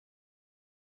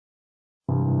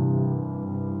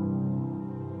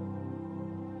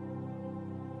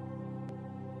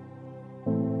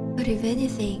if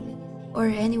anything or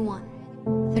anyone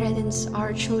threatens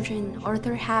our children or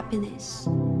their happiness,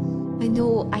 I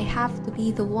know I have to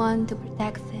be the one to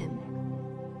protect them.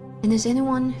 And as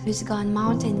anyone who's gone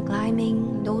mountain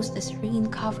climbing knows, the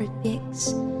serene-covered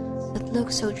peaks that look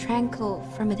so tranquil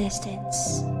from a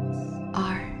distance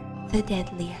are the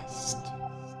deadliest.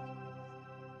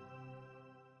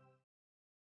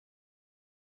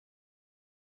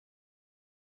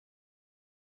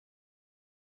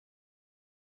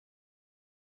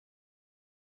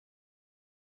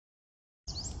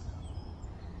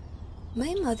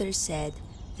 My mother said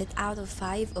that out of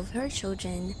 5 of her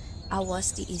children, I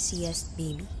was the easiest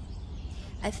baby.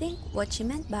 I think what she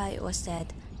meant by was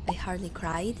that I hardly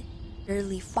cried,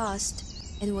 rarely fussed,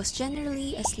 and was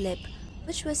generally asleep,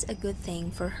 which was a good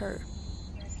thing for her.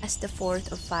 As the 4th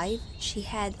of 5, she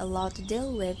had a lot to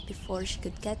deal with before she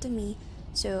could get to me,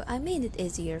 so I made it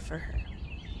easier for her.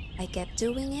 I kept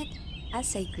doing it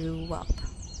as I grew up.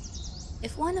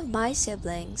 If one of my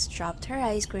siblings dropped her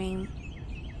ice cream,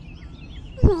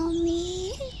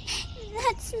 "Mommy,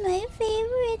 that's my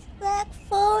favorite Black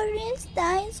Forest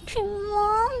ice cream,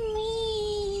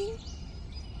 Mommy."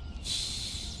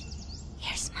 "Shh,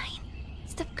 here's mine.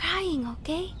 Stop crying,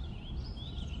 okay?"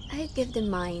 I'd give them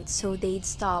mine so they'd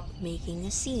stop making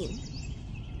a scene.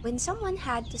 When someone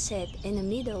had to sit in a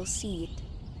middle seat,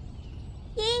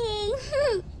 "Yay!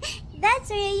 That's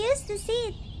where I used to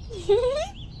sit."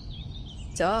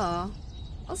 "Duh,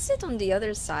 I'll sit on the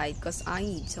other side cause I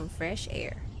need some fresh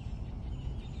air."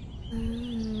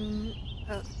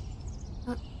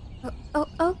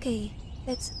 Okay,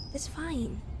 that's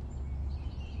fine."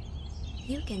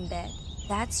 You can bet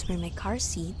that's where my car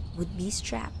seat would be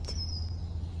strapped.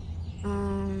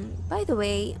 By the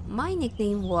way, my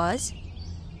nickname was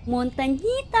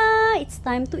 "Montañita, it's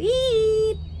time to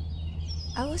eat."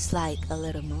 I was like a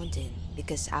little mountain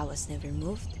because I was never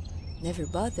moved, never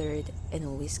bothered, and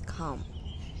always calm.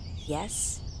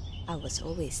 Yes, I was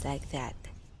always like that.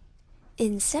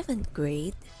 In 7th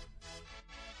grade,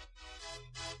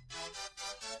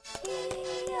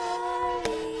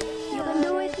 You can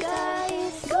do it,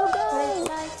 guys! Go, go!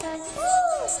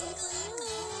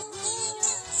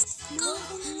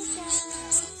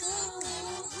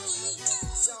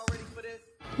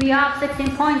 We have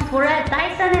 16 points for Red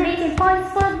Titan and 18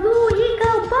 points for Blue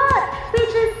Eagle, but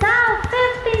which is now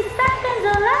 15 seconds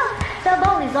left. The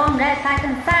ball is on Red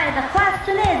Titan's side. The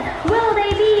question is, will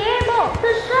they be able to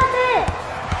shut it?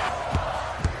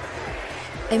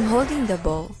 I'm holding the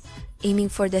ball, aiming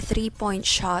for the 3-point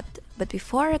shot, but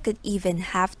before I could even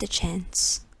have the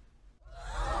chance,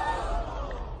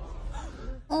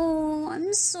 Oh,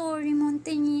 I'm sorry,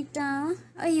 Montañita.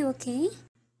 Are you okay?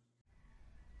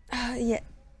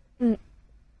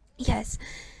 Yes,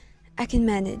 I can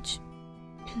manage.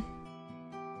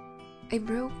 I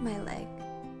broke my leg,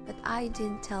 but I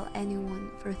didn't tell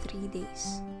anyone for 3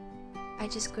 days. I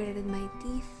just gritted my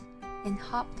teeth and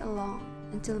hopped along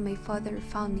until my father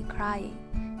found me crying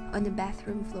on the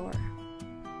bathroom floor.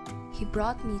 He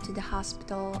brought me to the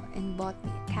hospital and bought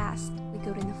me a cast we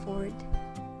couldn't afford.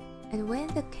 And when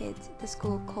the kids at the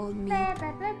school called me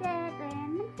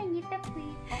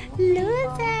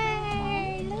Loser!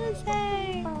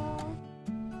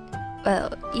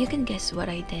 well, you can guess what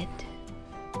I did.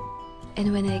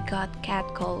 And when I got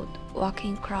catcalled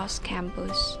walking across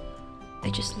campus, I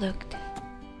just looked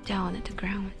down at the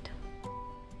ground.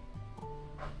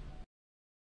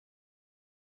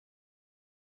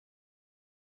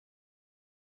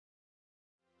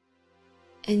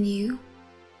 And you,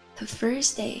 the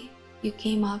first day you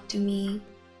came up to me,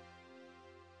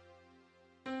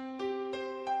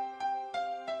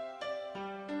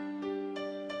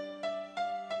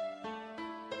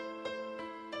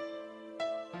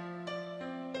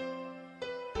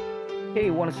 "Hey,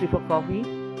 want a sip of coffee?"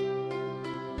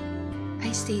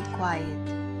 I stayed quiet.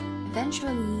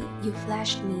 Eventually, you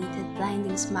flashed me that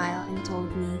blinding smile and told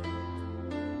me,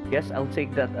 "Guess I'll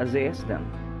take that as a yes then."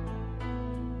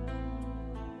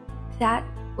 that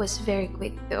was very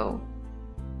quick though.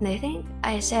 And I think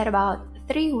I said about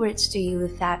 3 words to you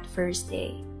that first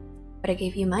day, but I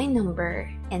gave you my number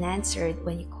and answered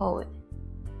when you called.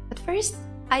 At first,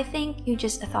 I think you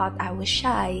just thought I was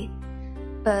shy,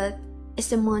 but as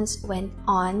the months went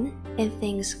on and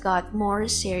things got more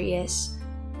serious,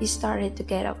 you started to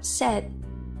get upset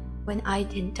when I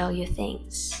didn't tell you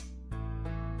things.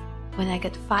 When I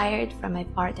got fired from my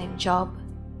part-time job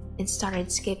and started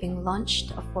skipping lunch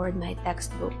to afford my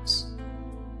textbooks.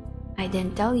 I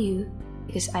didn't tell you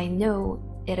because I know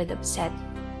it'd upset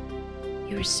you.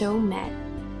 You were so mad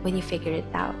when you figured it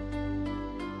out.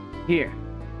 "Here,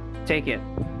 take it.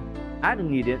 I don't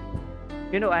need it."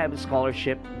 You know I have a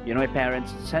scholarship. You know my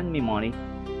parents send me money.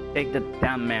 Take the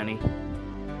damn money.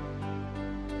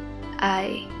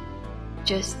 I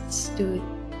just stood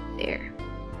there.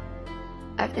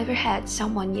 I've never had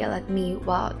someone yell at me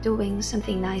while doing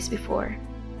something nice before.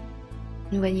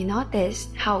 And when you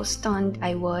noticed how stunned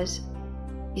I was,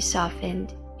 you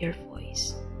softened your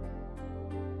voice.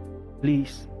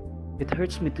 Please, it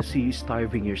hurts me to see you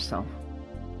starving yourself.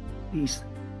 Please,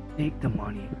 take the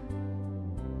money.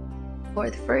 For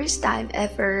the first time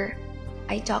ever,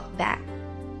 I talked back.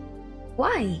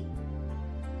 Why?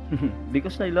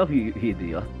 Because I love you, you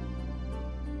idiot.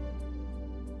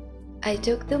 I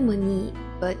took the money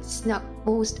but snuck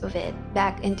most of it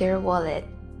back into your wallet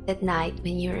that night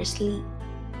when you were asleep.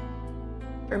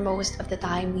 For most of the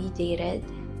time we dated,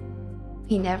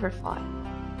 we never fought.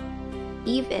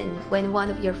 Even when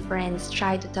one of your friends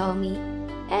tried to tell me,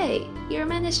 "Hey, your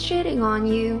man is cheating on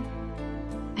you,"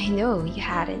 I know you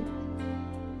hadn't.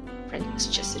 Friend was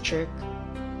just a jerk.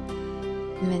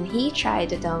 And when he tried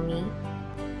to tell me,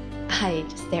 I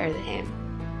just stared at him.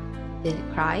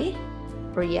 Didn't cry,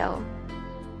 or yell,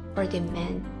 or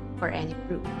demand for any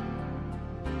proof.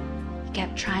 He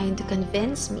kept trying to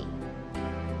convince me,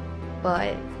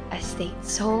 but I stayed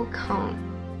so calm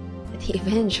that he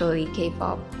eventually gave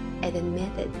up and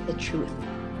admitted the truth.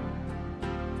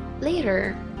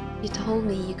 Later, you told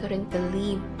me you couldn't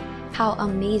believe how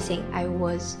amazing I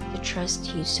was to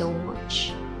trust you so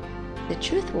much. The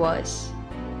truth was,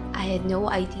 I had no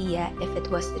idea if it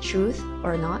was the truth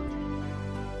or not,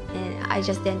 and I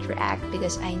just didn't react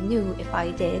because I knew if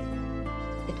I did,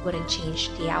 it wouldn't change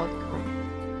the outcome.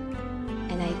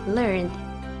 And I've learned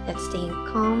that staying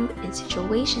calm in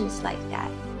situations like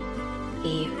that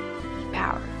gave me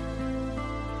power.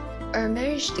 Our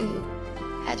marriage too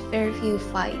had very few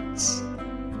fights.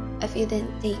 If you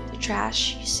didn't take the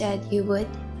trash you said you would,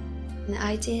 and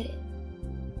I did it.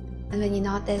 And when you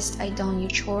noticed I'd done your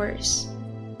chores,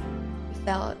 you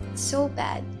felt so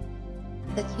bad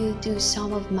that you do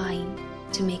some of mine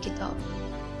to make it up.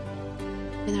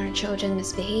 When our children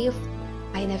misbehaved,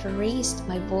 I never raised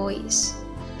my voice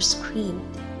or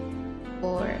screamed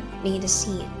or made a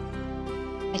scene.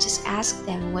 I just asked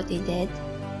them what they did,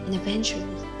 and eventually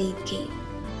they gave.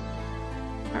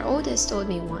 Our oldest told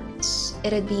me once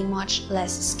it'd be much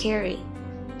less scary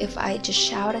if I just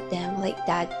shout at them like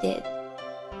Dad did.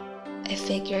 I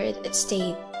figured it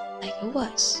stayed like it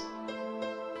was.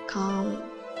 Calm,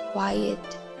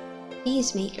 quiet,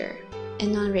 peacemaker,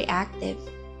 and non-reactive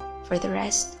for the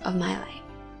rest of my life.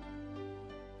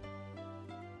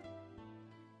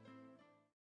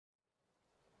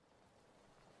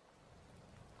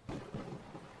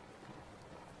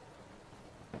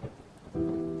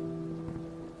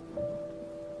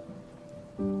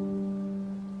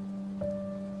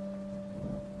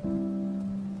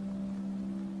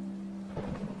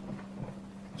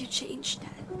 You changed,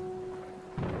 Dad.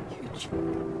 You changed.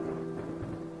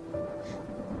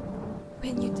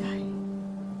 When you died,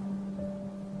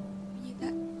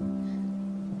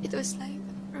 it was like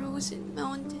a frozen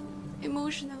mountain.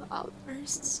 Emotional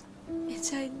outbursts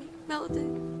inside me melted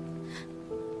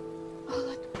all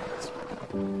at once.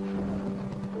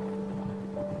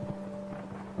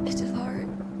 It's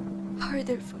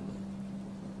harder for me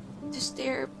to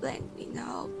stare blankly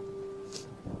now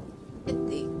and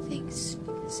think things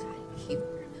because I keep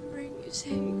remembering you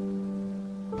saying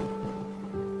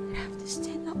I have to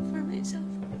stand up for myself.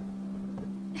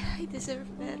 I deserve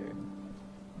better.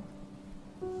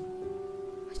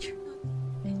 But you're not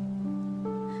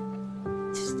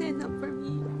to stand up for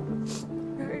me,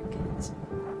 for our kids.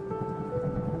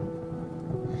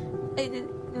 I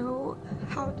didn't know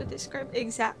how to describe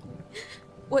exactly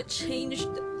what changed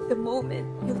the moment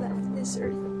you left this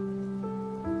earth.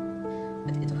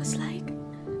 But it was like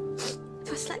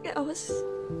I was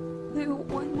blue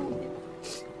one moment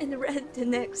and red the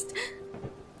next.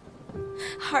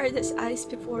 Hard as ice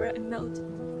before I melted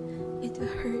into a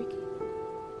hurricane.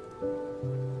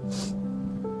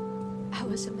 I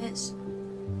was a mess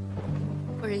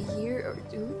for a year or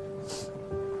two.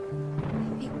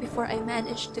 I think before I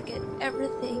managed to get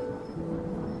everything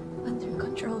under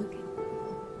control again.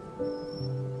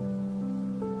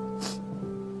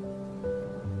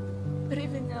 But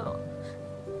even now,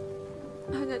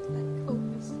 I'm not like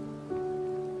always.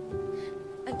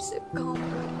 I'm so calm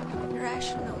and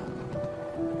rational.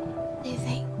 I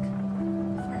think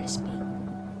before I speak.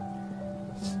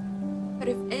 But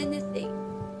if anything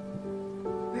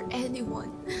or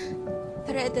anyone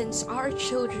threatens our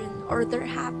children or their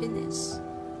happiness,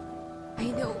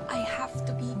 I know I have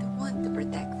to be the one to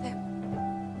protect them.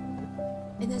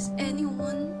 And as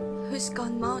anyone who's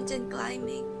gone mountain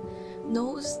climbing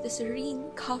knows the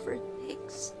serene-covered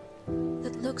peaks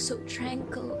that look so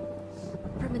tranquil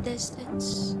from a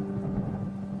distance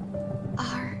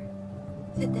are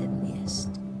the dead